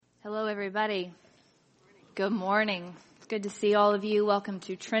Hello, everybody. Good morning. It's good to see all of you. Welcome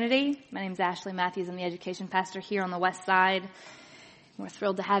to Trinity. My name is Ashley Matthews. I'm the education pastor here on the west side. We're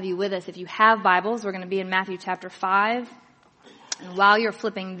thrilled to have you with us. If you have Bibles, we're going to be in Matthew chapter 5. And while you're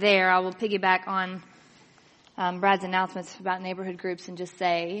flipping there, I will piggyback on Brad's announcements about neighborhood groups and just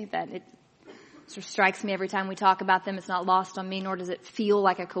say that it sort of strikes me every time we talk about them. It's not lost on me, nor does it feel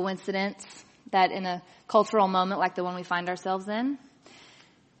like a coincidence that in a cultural moment like the one we find ourselves in,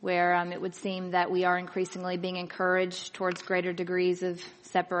 where it would seem that we are increasingly being encouraged towards greater degrees of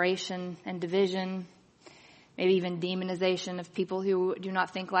separation and division, maybe even demonization of people who do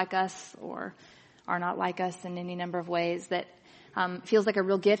not think like us or are not like us in any number of ways, that feels like a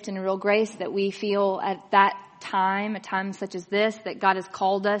real gift and a real grace that we feel at that time, a time such as this, that God has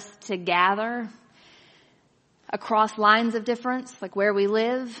called us to gather across lines of difference, like where we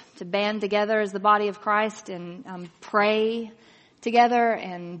live, to band together as the body of Christ and pray together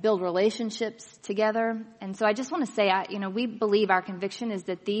and build relationships together. And so I just want to say, we believe our conviction is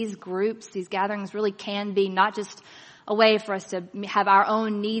that these groups, these gatherings really can be not just a way for us to have our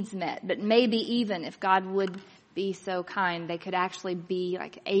own needs met, but maybe even if God would be so kind, they could actually be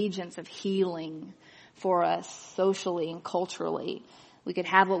like agents of healing for us socially and culturally. We could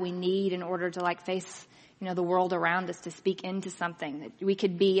have what we need in order to face the world around us, to speak into something. That we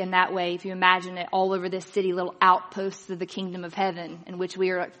could be in that way, if you imagine it, all over this city, little outposts of the kingdom of heaven in which we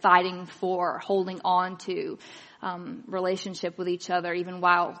are fighting for, holding on to relationship with each other, even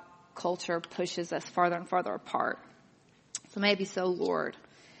while culture pushes us farther and farther apart. So maybe so, Lord.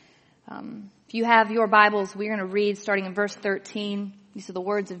 If you have your Bibles, we're going to read starting in verse 13. These are the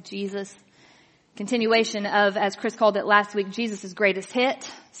words of Jesus. Continuation of, as Chris called it last week, Jesus' greatest hit.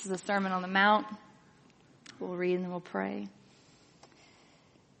 This is the Sermon on the Mount. We'll read and then we'll pray.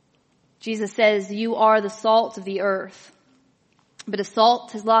 Jesus says, "You are the salt of the earth, but if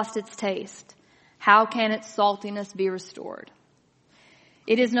salt has lost its taste, how can its saltiness be restored?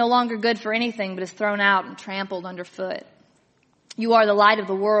 It is no longer good for anything, but is thrown out and trampled underfoot. You are the light of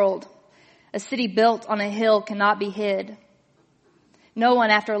the world. A city built on a hill cannot be hid. No one,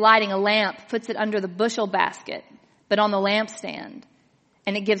 after lighting a lamp, puts it under the bushel basket, but on the lampstand,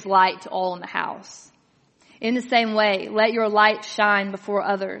 and it gives light to all in the house. In the same way, let your light shine before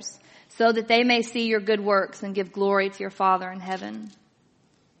others, so that they may see your good works and give glory to your Father in heaven.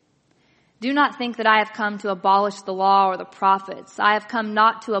 Do not think that I have come to abolish the law or the prophets. I have come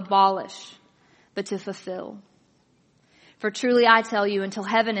not to abolish, but to fulfill. For truly I tell you, until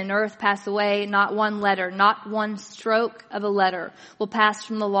heaven and earth pass away, not one letter, not one stroke of a letter will pass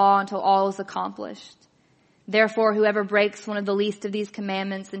from the law until all is accomplished. Therefore, whoever breaks one of the least of these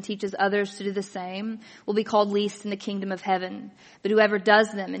commandments and teaches others to do the same will be called least in the kingdom of heaven. But whoever does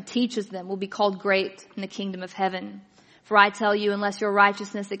them and teaches them will be called great in the kingdom of heaven. For I tell you, unless your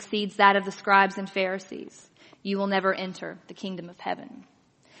righteousness exceeds that of the scribes and Pharisees, you will never enter the kingdom of heaven."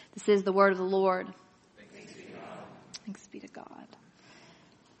 This is the word of the Lord. Thanks be to God.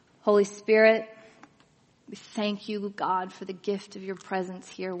 Holy Spirit, we thank you, God, for the gift of your presence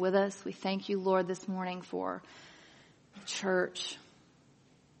here with us. We thank you, Lord, this morning for the church,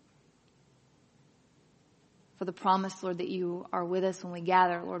 for the promise, Lord, that you are with us when we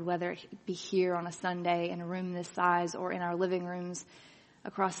gather, Lord, whether it be here on a Sunday in a room this size or in our living rooms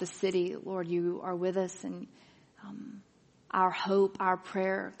across the city. Lord, you are with us, and our hope, our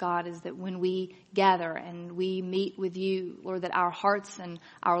prayer, God, is that when we gather and we meet with you, Lord, that our hearts and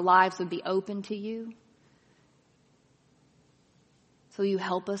our lives would be open to you. So you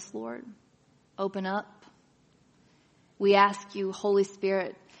help us, Lord. Open up. We ask you, Holy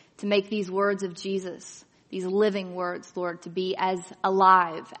Spirit, to make these words of Jesus, these living words, Lord, to be as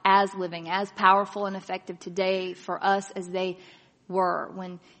alive, as living, as powerful and effective today for us as they were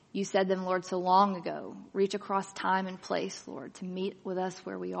when you said them, Lord, so long ago. Reach across time and place, Lord, to meet with us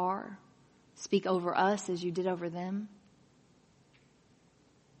where we are. Speak over us as you did over them.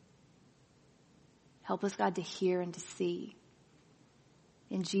 Help us, God, to hear and to see.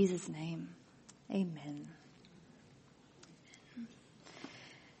 In Jesus' name, amen.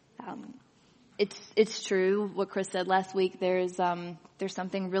 It's true what Chris said last week. There's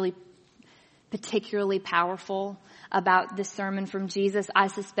something really particularly powerful about this sermon from Jesus. I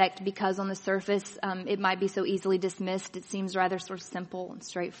suspect because on the surface it might be so easily dismissed. It seems rather sort of simple and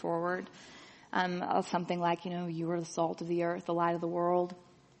straightforward. Something like, you are the salt of the earth, the light of the world.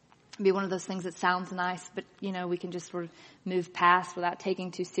 Be one of those things that sounds nice, but we can just sort of move past without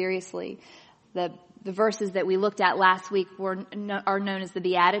taking too seriously. The verses that we looked at last week are known as the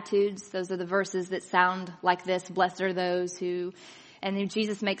Beatitudes. Those are the verses that sound like this: "Blessed are those who," and then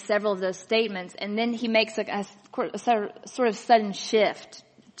Jesus makes several of those statements, and then he makes a sort of sudden shift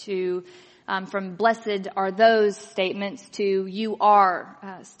to from blessed are those statements to you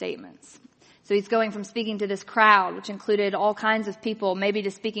are statements. So he's going from speaking to this crowd, which included all kinds of people, maybe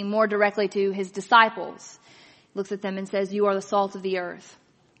to speaking more directly to his disciples. He looks at them and says, you are the salt of the earth.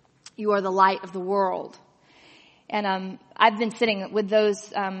 You are the light of the world. And I've been sitting with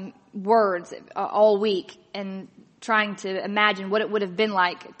those words all week and trying to imagine what it would have been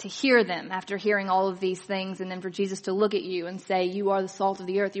like to hear them after hearing all of these things, and then for Jesus to look at you and say, you are the salt of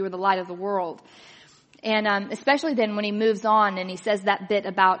the earth, you are the light of the world. And especially then when he moves on and he says that bit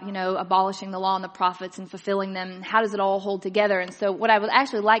about, abolishing the law and the prophets and fulfilling them, how does it all hold together? And so what I would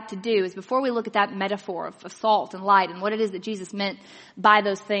actually like to do is, before we look at that metaphor of salt and light and what it is that Jesus meant by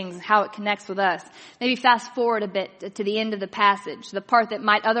those things and how it connects with us, maybe fast forward a bit to the end of the passage, the part that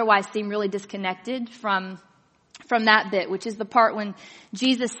might otherwise seem really disconnected from that bit, which is the part when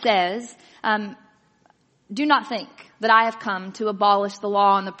Jesus says, do not think that I have come to abolish the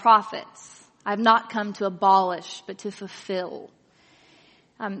law and the prophets. I have not come to abolish, but to fulfill.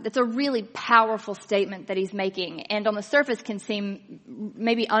 It's a really powerful statement that he's making, and on the surface can seem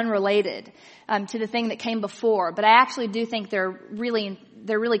maybe unrelated to the thing that came before. But I actually do think they're really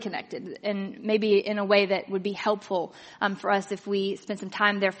connected, and maybe in a way that would be helpful for us if we spend some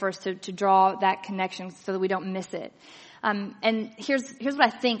time there first to draw that connection so that we don't miss it. And here's what I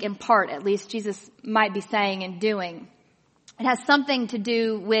think, in part at least, Jesus might be saying and doing. It has something to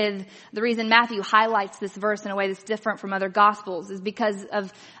do with the reason Matthew highlights this verse in a way that's different from other Gospels is because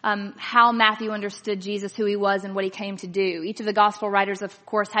of how Matthew understood Jesus, who he was, and what he came to do. Each of the Gospel writers, of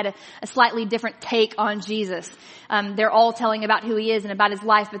course, had a slightly different take on Jesus. They're all telling about who he is and about his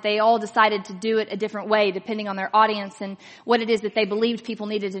life, but they all decided to do it a different way depending on their audience and what it is that they believed people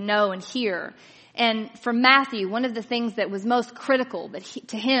needed to know and hear. And for Matthew, one of the things that was most critical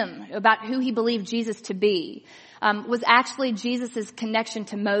to him about who he believed Jesus to be was actually Jesus' connection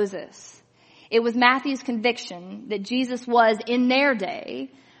to Moses. It was Matthew's conviction that Jesus was, in their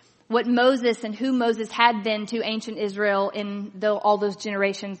day, what Moses and who Moses had been to ancient Israel in all those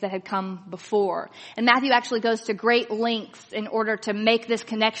generations that had come before. And Matthew actually goes to great lengths in order to make this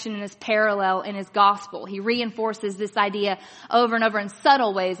connection and this parallel in his gospel. He reinforces this idea over and over in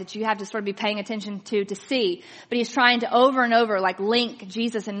subtle ways that you have to sort of be paying attention to see. But he's trying to over and over link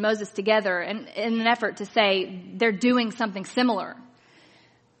Jesus and Moses together in an effort to say they're doing something similar.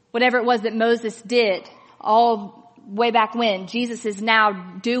 Whatever it was that Moses did, all way back when, Jesus is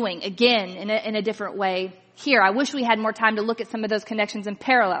now doing again in a different way here. I wish we had more time to look at some of those connections and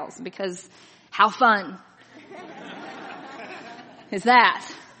parallels, because how fun is that?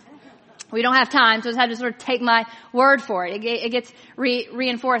 We don't have time, so I just have to sort of take my word for it. It gets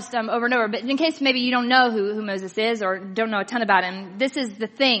reinforced over and over. But in case maybe you don't know who Moses is or don't know a ton about him, this is the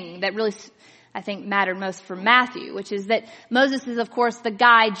thing that really, I think, mattered most for Matthew, which is that Moses is, of course, the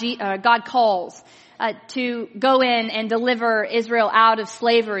guy God calls to go in and deliver Israel out of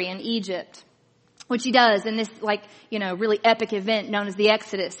slavery in Egypt, which he does in this really epic event known as the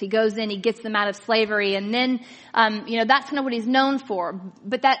Exodus. He goes in, he gets them out of slavery, and then, that's kind of what he's known for.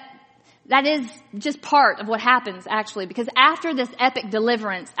 But that is just part of what happens, actually, because after this epic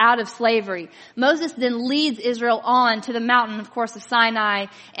deliverance out of slavery, Moses then leads Israel on to the mountain, of course, of Sinai,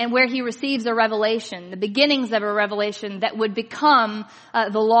 and where he receives a revelation, the beginnings of a revelation that would become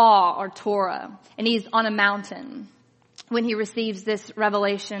the law or Torah. And he's on a mountain when he receives this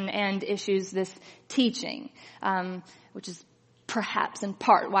revelation and issues this teaching, which is perhaps in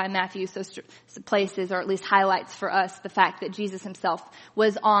part why Matthew so places, or at least highlights for us, the fact that Jesus himself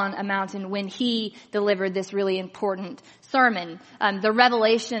was on a mountain when he delivered this really important sermon. The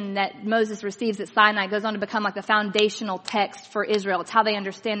revelation that Moses receives at Sinai goes on to become like the foundational text for Israel. It's how they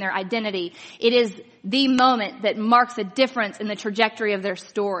understand their identity. It is the moment that marks a difference in the trajectory of their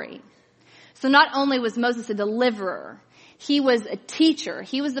story. So not only was Moses a deliverer, he was a teacher.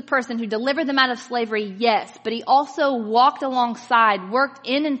 He was the person who delivered them out of slavery, yes, but he also walked alongside, worked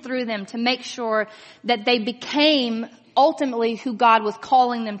in and through them to make sure that they became ultimately who God was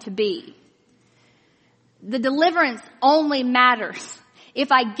calling them to be. The deliverance only matters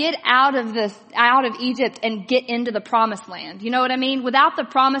if I get out of Egypt and get into the promised land. You know what I mean? Without the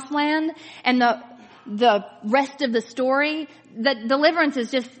promised land and the rest of the story, the deliverance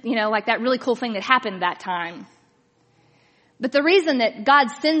is just, like that really cool thing that happened that time. But the reason that God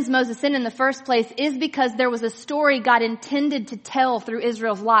sends Moses in the first place is because there was a story God intended to tell through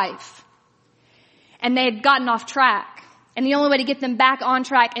Israel's life. And they had gotten off track. And the only way to get them back on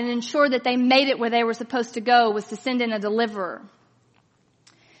track and ensure that they made it where they were supposed to go was to send in a deliverer.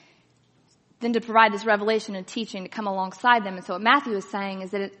 Then to provide this revelation and teaching to come alongside them. And so what Matthew is saying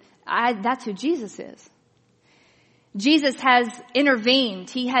is that that's who Jesus is. Jesus has intervened.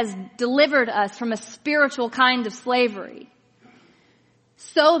 He has delivered us from a spiritual kind of slavery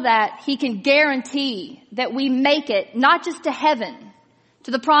so that he can guarantee that we make it not just to heaven,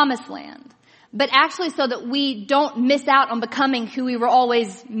 to the promised land, but actually so that we don't miss out on becoming who we were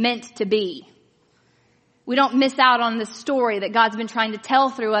always meant to be. We don't miss out on the story that God's been trying to tell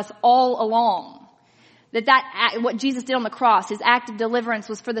through us all along. What Jesus did on the cross, his act of deliverance,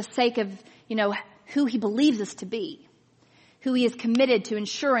 was for the sake of, who he believes us to be, who he is committed to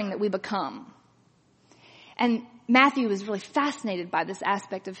ensuring that we become. And Matthew was really fascinated by this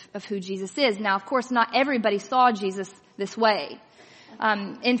aspect of who Jesus is. Now, of course, not everybody saw Jesus this way.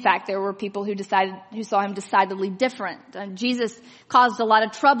 In fact, there were people who saw him decidedly different. Jesus caused a lot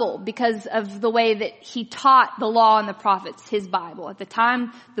of trouble because of the way that he taught the law and the prophets, his Bible. At the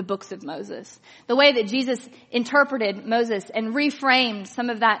time, the books of Moses. The way that Jesus interpreted Moses and reframed some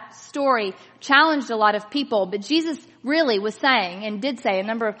of that story challenged a lot of people. But Jesus really was saying, and did say a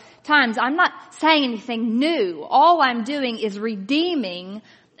number of times, I'm not saying anything new. All I'm doing is redeeming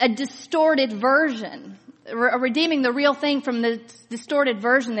a distorted version, redeeming the real thing from the distorted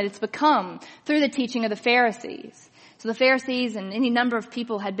version that it's become through the teaching of the Pharisees. So the Pharisees and any number of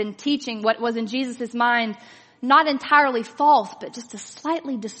people had been teaching what was in Jesus' mind not entirely false, but just a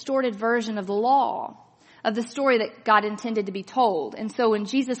slightly distorted version of the law, of the story that God intended to be told. And so when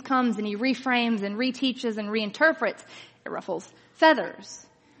Jesus comes and he reframes and reteaches and reinterprets, it ruffles feathers.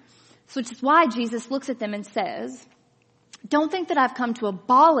 So which is why Jesus looks at them and says, don't think that I've come to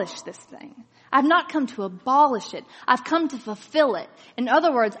abolish this thing. I've not come to abolish it. I've come to fulfill it. In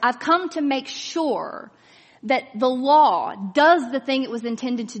other words, I've come to make sure that the law does the thing it was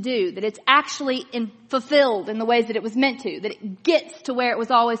intended to do, that it's actually fulfilled in the ways that it was meant to, that it gets to where it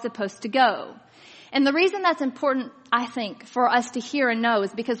was always supposed to go. And the reason that's important, I think, for us to hear and know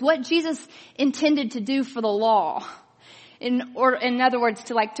is because what Jesus intended to do for the law, in other words,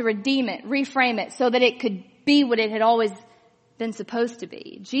 to redeem it, reframe it, so that it could be what it had always been supposed to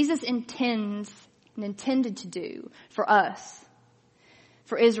be. Jesus intends and intended to do for us,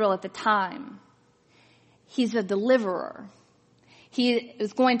 for Israel at the time. He's a deliverer. He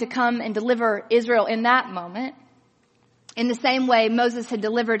is going to come and deliver Israel in that moment, in the same way Moses had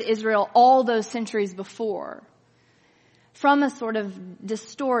delivered Israel all those centuries before, from a sort of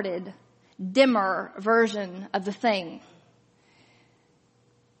distorted, dimmer version of the thing.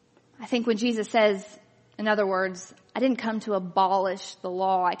 I think when Jesus says, in other words, I didn't come to abolish the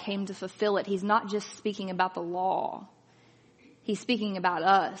law, I came to fulfill it, he's not just speaking about the law. He's speaking about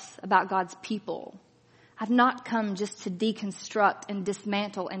us, about God's people. I've not come just to deconstruct and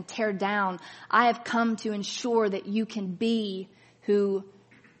dismantle and tear down. I have come to ensure that you can be who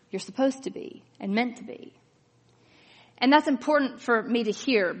you're supposed to be and meant to be. And that's important for me to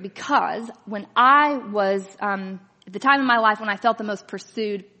hear because when I was, at the time in my life when I felt the most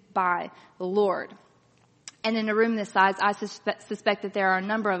pursued by the Lord, and in a room this size, I suspect that there are a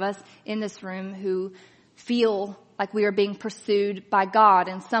number of us in this room who feel like we are being pursued by God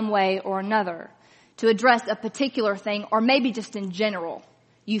in some way or another to address a particular thing, or maybe just in general,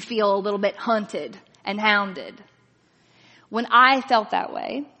 you feel a little bit hunted and hounded. When I felt that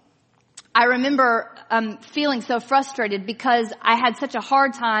way, I remember feeling so frustrated because I had such a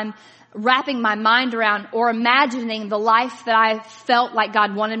hard time wrapping my mind around or imagining the life that I felt like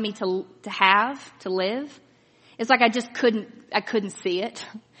God wanted me to live. It's like I couldn't see it.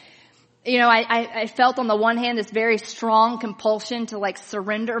 I felt on the one hand this very strong compulsion to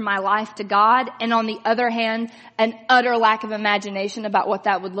surrender my life to God, and on the other hand, an utter lack of imagination about what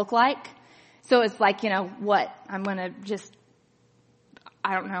that would look like. So it's like, what? I'm gonna just,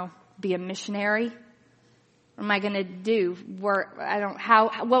 be a missionary? What am I gonna do? What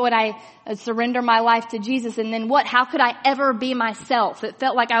would I surrender my life to Jesus, and then what? How could I ever be myself? It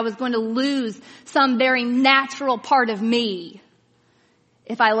felt like I was going to lose some very natural part of me.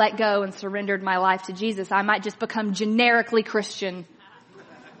 If I let go and surrendered my life to Jesus, I might just become generically Christian,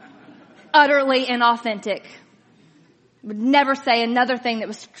 utterly inauthentic, would never say another thing that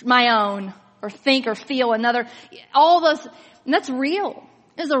was my own, or think or feel another, all those, and that's real.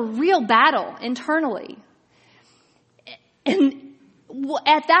 It's a real battle internally. And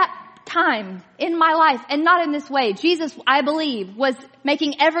at that time in my life, and not in this way, Jesus, I believe, was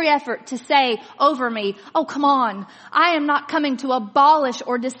making every effort to say over me, oh, come on, I am not coming to abolish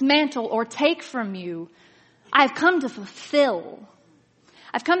or dismantle or take from you. I've come to fulfill.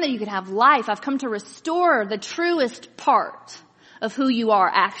 I've come that you could have life. I've come to restore the truest part of who you are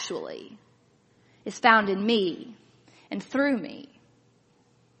actually is found in me and through me.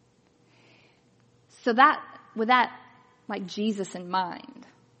 So that, with that, like Jesus in mind,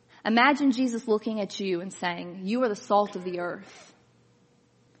 Imagine Jesus looking at you and saying, you are the salt of the earth.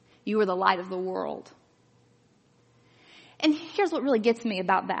 You are the light of the world. And here's what really gets me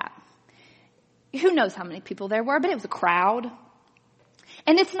about that. Who knows how many people there were, but it was a crowd.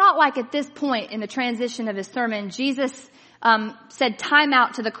 And it's not like at this point in the transition of his sermon, Jesus said time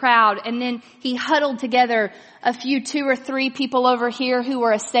out to the crowd, and then he huddled together a few 2 or 3 people over here who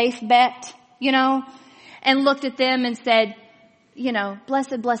were a safe bet, and looked at them and said,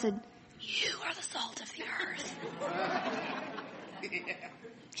 blessed, blessed, you are the salt of the earth.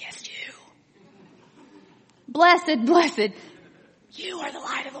 Yes, you. Blessed, blessed, you are the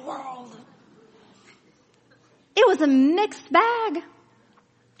light of the world. It was a mixed bag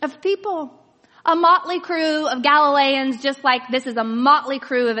of people. A motley crew of Galileans, just like this is a motley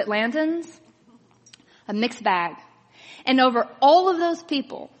crew of Atlantans. A mixed bag. And over all of those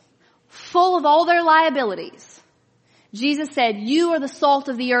people, full of all their liabilities, Jesus said, you are the salt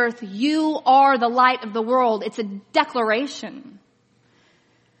of the earth. You are the light of the world. It's a declaration.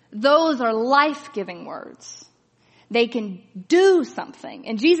 Those are life-giving words. They can do something.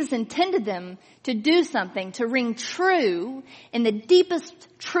 And Jesus intended them to do something, to ring true in the deepest,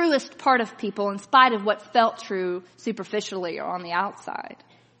 truest part of people in spite of what felt true superficially or on the outside.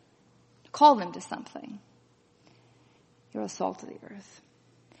 Call them to something. You're the salt of the earth.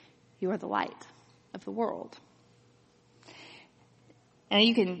 You are the light of the world. And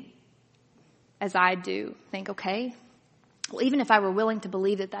you can, as I do, think, okay, well, even if I were willing to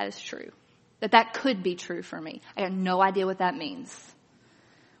believe that that is true, that could be true for me, I have no idea what that means.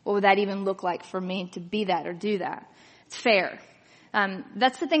 What would that even look like for me to be that or do that? It's fair.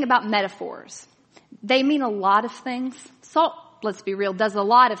 That's the thing about metaphors. They mean a lot of things. Salt, let's be real, does a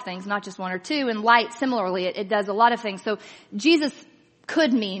lot of things, not just 1 or 2. And light, similarly, it does a lot of things. So Jesus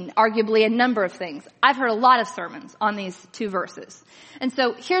could mean arguably a number of things. I've heard a lot of sermons on these 2 verses. And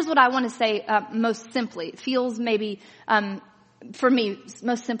so here's what I want to say most simply. It feels maybe, for me,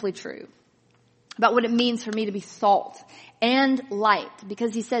 most simply true about what it means for me to be salt and light,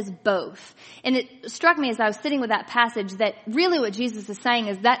 because he says both. And it struck me as I was sitting with that passage that really what Jesus is saying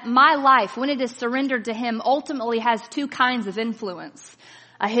is that my life, when it is surrendered to him, ultimately has 2 kinds of influence.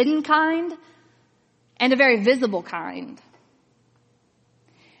 A hidden kind and a very visible kind.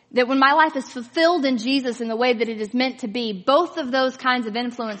 That when my life is fulfilled in Jesus in the way that it is meant to be, both of those kinds of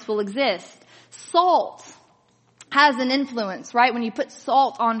influence will exist. Salt has an influence, right? When you put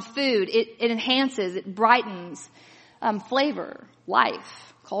salt on food, it enhances, it brightens flavor,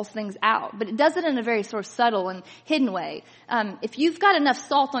 life, calls things out. But it does it in a very sort of subtle and hidden way. If you've got enough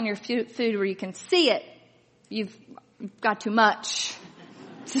salt on your food where you can see it, you've got too much.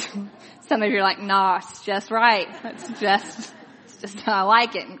 Some of you are like, nah, it's just right. It's just how I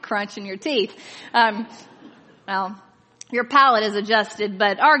like it, and crunch in your teeth. Well, your palate is adjusted,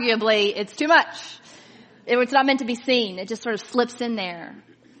 but arguably it's too much. It's not meant to be seen. It just sort of slips in there.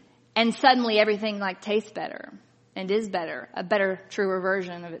 And suddenly everything tastes better and is better, a better, truer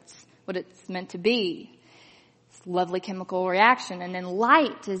version of what it's meant to be. It's a lovely chemical reaction. And then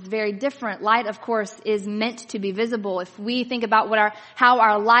light is very different. Light, of course, is meant to be visible. If we think about how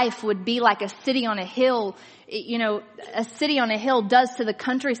our life would be like a city on a hill, a city on a hill does to the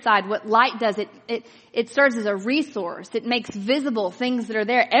countryside what light does. It serves as a resource. It makes visible things that are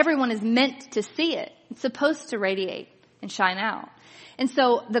there. Everyone is meant to see it. It's supposed to radiate and shine out. And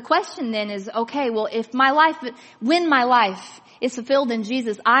so the question then is, okay, well, when my life is fulfilled in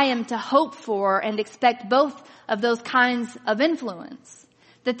Jesus, I am to hope for and expect both of those kinds of influence.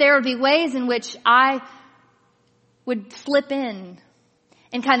 That there would be ways in which I would slip in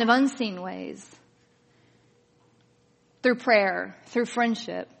kind of unseen ways. Through prayer, through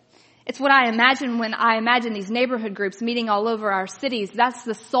friendship. It's what I imagine when I imagine these neighborhood groups meeting all over our cities. That's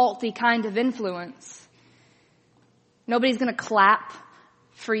the salty kind of influence. Nobody's going to clap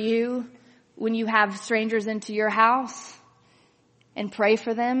for you when you have strangers into your house and pray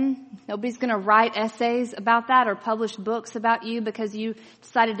for them. Nobody's going to write essays about that or publish books about you because you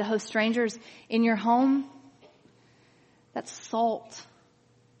decided to host strangers in your home. That's salt.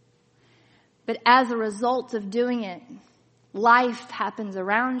 But as a result of doing it, life happens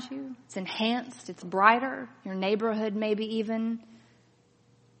around you. It's enhanced. It's brighter. Your neighborhood maybe even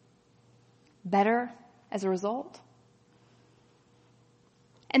better as a result.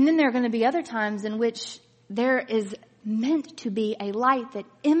 And then there are going to be other times in which there is meant to be a light that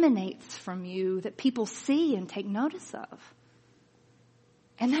emanates from you that people see and take notice of.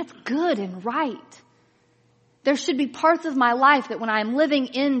 And that's good and right. There should be parts of my life that when I'm living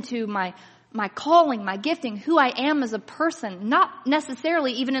into my calling, my gifting, who I am as a person, not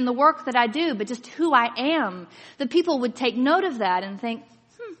necessarily even in the work that I do, but just who I am, that people would take note of that and think,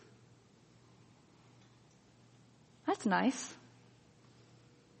 That's nice.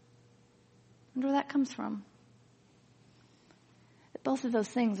 I wonder where that comes from. That both of those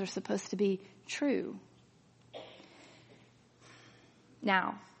things are supposed to be true.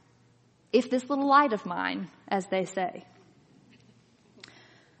 Now, if this little light of mine, as they say,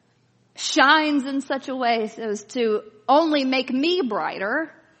 shines in such a way so as to only make me brighter,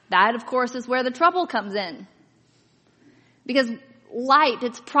 that, of course, is where the trouble comes in. Because light,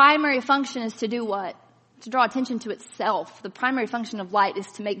 its primary function is to do what? To draw attention to itself. The primary function of light is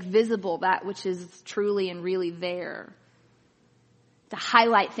to make visible that which is truly and really there. To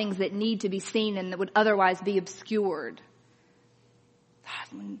highlight things that need to be seen and that would otherwise be obscured.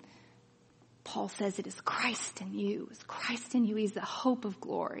 When Paul says it is Christ in you. It's Christ in you. He's the hope of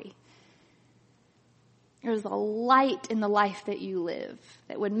glory. There's a light in the life that you live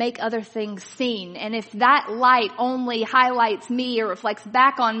that would make other things seen. And if that light only highlights me or reflects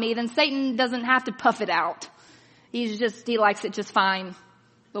back on me, then Satan doesn't have to puff it out. He likes it just fine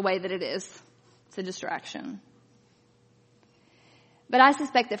the way that it is. It's a distraction. But I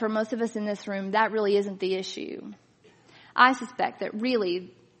suspect that for most of us in this room, that really isn't the issue. I suspect that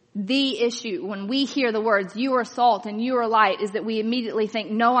really the issue when we hear the words, you are salt and you are light, is that we immediately think,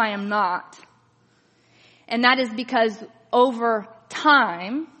 no, I am not. And that is because over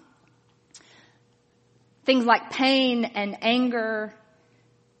time, things like pain and anger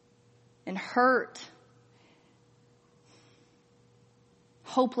and hurt,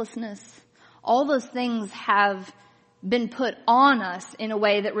 hopelessness, all those things have been put on us in a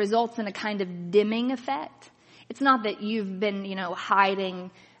way that results in a kind of dimming effect. It's not that you've been, hiding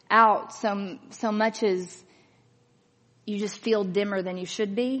out so much as you just feel dimmer than you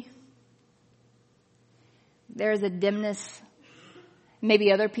should be. There is a dimness,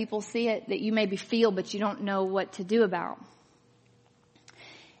 maybe other people see it, that you maybe feel, but you don't know what to do about.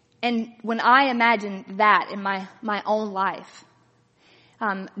 And when I imagine that in my own life,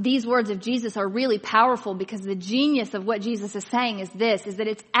 these words of Jesus are really powerful because the genius of what Jesus is saying is that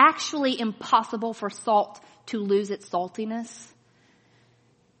it's actually impossible for salt to lose its saltiness.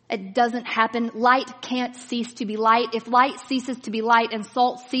 It doesn't happen. Light can't cease to be light. If light ceases to be light and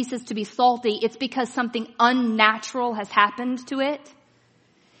salt ceases to be salty, it's because something unnatural has happened to it.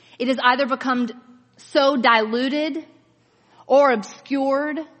 It has either become so diluted or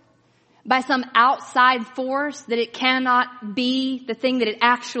obscured by some outside force that it cannot be the thing that it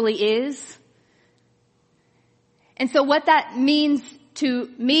actually is. And so what that means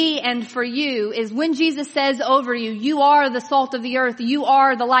to me and for you is when Jesus says over you, you are the salt of the earth, you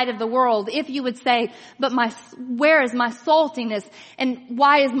are the light of the world. If you would say, but where is my saltiness and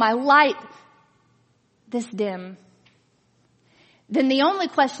why is my light this dim? Then the only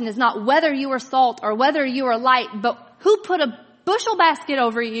question is not whether you are salt or whether you are light, but who put a bushel basket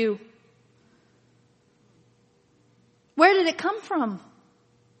over you? Where did it come from?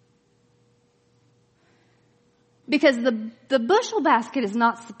 Because the bushel basket is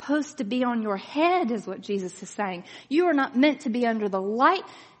not supposed to be on your head, is what Jesus is saying. You are not meant to be under the light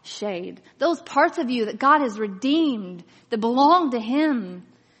shade. Those parts of you that God has redeemed, that belong to Him,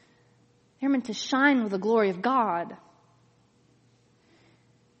 they're meant to shine with the glory of God.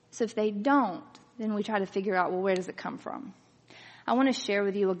 So if they don't, then we try to figure out, well, where does it come from? I want to share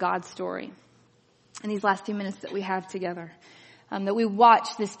with you a God story in these last few minutes that we have together. That we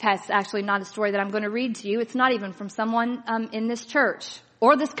watched this past, actually not a story that I'm going to read to you. It's not even from someone in this church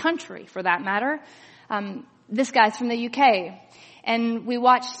or this country for that matter. This guy's from the UK. And we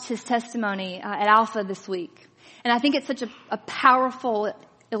watched his testimony at Alpha this week. And I think it's such a powerful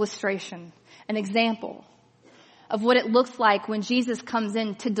illustration, an example of what it looks like when Jesus comes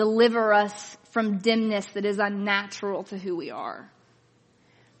in to deliver us from dimness that is unnatural to who we are.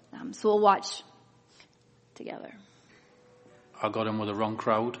 So we'll watch together. I got in with the wrong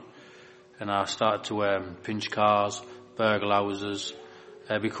crowd and I started to pinch cars, burgle houses,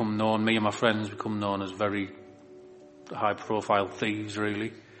 me and my friends become known as very high profile thieves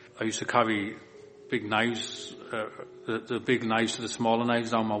really. I used to carry big knives, the big knives to the smaller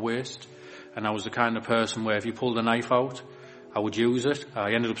knives down my waist, and I was the kind of person where if you pulled a knife out, I would use it.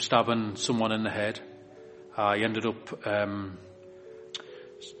 I ended up stabbing someone in the head. I ended up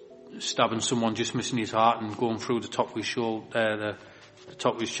stabbing someone, just missing his heart and going through the top of his shoulder, the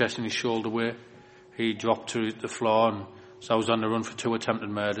top of his chest and his shoulder where he dropped to the floor. And so I was on the run for 2 attempted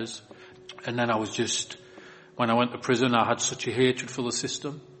murders. And then when I went to prison, I had such a hatred for the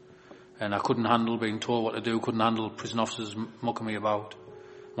system, and I couldn't handle being told what to do, couldn't handle prison officers mucking me about.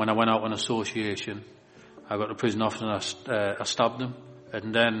 When I went out on association, I got to prison officer and I stabbed him.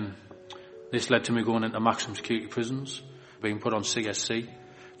 And then this led to me going into maximum security prisons, being put on CSC.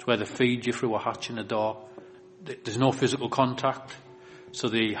 It's where they feed you through a hatch in the door. there's no physical contact, so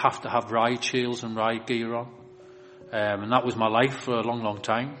they have to have riot shields and riot gear on. And that was my life for a long, long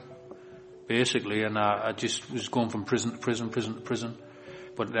time, basically. And I just was going from prison to prison, prison to prison.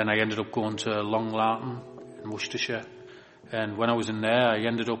 But then I ended up going to Long Lartin in Worcestershire. And when I was in there, I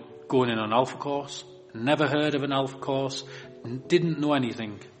ended up going in an Alpha course. Never heard of an Alpha course, didn't know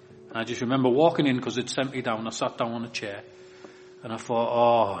anything. And I just remember walking in because it sent me down. I sat down on a chair. And I thought,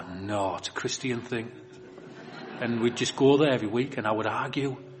 oh no, it's a Christian thing. And we'd just go there every week and I would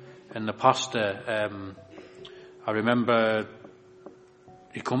argue. And the pastor, I remember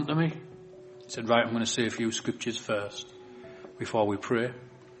he come to me. He said, right, I'm going to say a few scriptures first before we pray.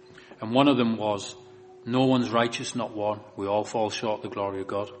 And one of them was, no one's righteous, not one. We all fall short of the glory of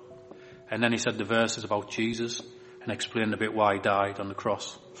God. And then he said the verses about Jesus and explained a bit why he died on the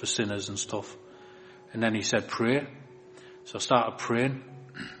cross for sinners and stuff. And then he said, pray. So I started praying.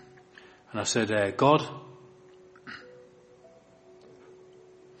 And I said, God,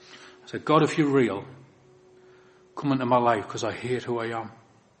 if you're real, come into my life because I hate who I am.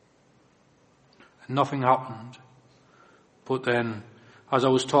 And nothing happened. But then, as I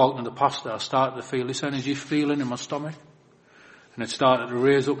was talking to the pastor, I started to feel this energy feeling in my stomach. And it started to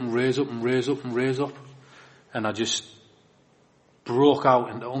raise up and raise up and raise up and raise up. And I just broke out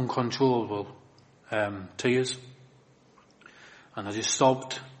into uncontrollable tears. And I just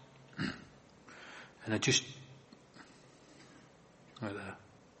sobbed. And it just, right there.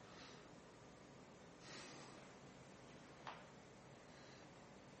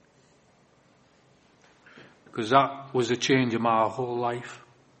 Because that was a change in my whole life.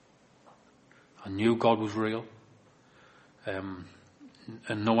 I knew God was real. And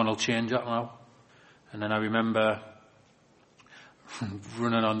no one will change that now. And then I remember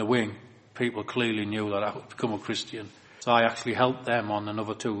running on the wing. People clearly knew that I would become a Christian. So I actually helped them on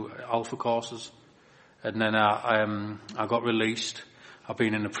another 2 Alpha courses. And then I got released. I've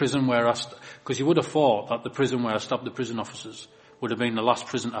been in a prison where because you would have thought that the prison where I stabbed the prison officers would have been the last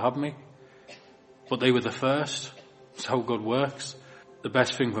prison to have me. But they were the first. That's how God works. The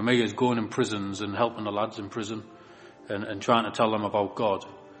best thing for me is going in prisons and helping the lads in prison and trying to tell them about God.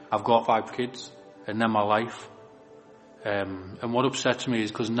 I've got 5 kids and they're my life. And what upsets me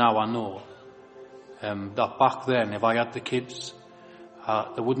is because now I know that back then, if I had the kids,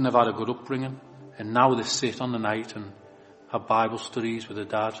 they wouldn't have had a good upbringing. And now they sit on the night and have Bible studies with their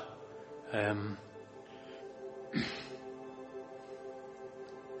dad.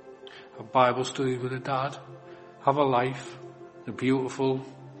 Have Bible studies with their dad. Have a life. They're beautiful.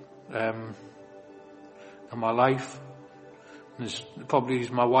 And my life, is probably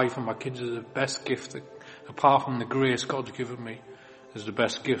my wife and my kids are the best gift, apart from the grace God's given me, is the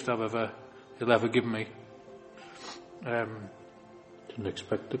best gift He'll ever give me. Didn't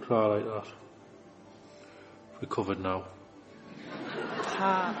expect to cry like that. Recovered now.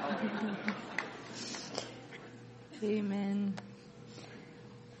 Amen.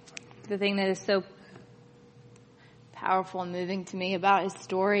 The thing that is so powerful and moving to me about his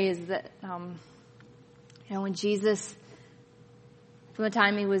story is that, when Jesus, from the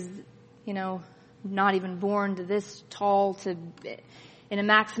time he was, not even born to this tall to in a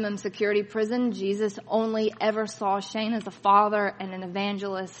maximum security prison, Jesus only ever saw Shane as a father and an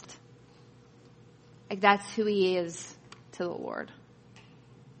evangelist. Like that's who he is to the Lord.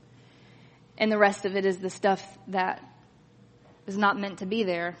 And the rest of it is the stuff that is not meant to be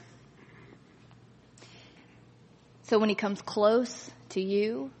there. So when he comes close to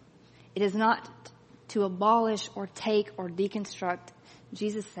you, it is not to abolish or take or deconstruct.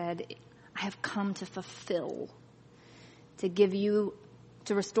 Jesus said, I have come to fulfill, to give you,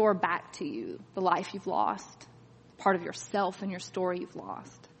 to restore back to you the life you've lost, part of yourself and your story you've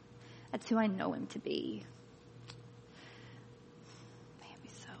lost. That's who I know him to be. Maybe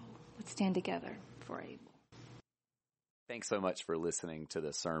so. Let's stand together for Abel. Thanks so much for listening to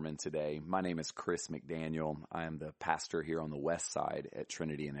the sermon today. My name is Chris McDaniel. I am the pastor here on the west side at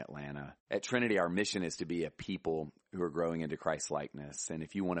Trinity in Atlanta. At Trinity, our mission is to be a people who are growing into Christ-likeness. And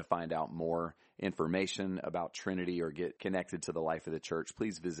if you want to find out more information about Trinity or get connected to the life of the church,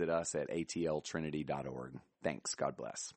 please visit us at atltrinity.org. Thanks. God bless.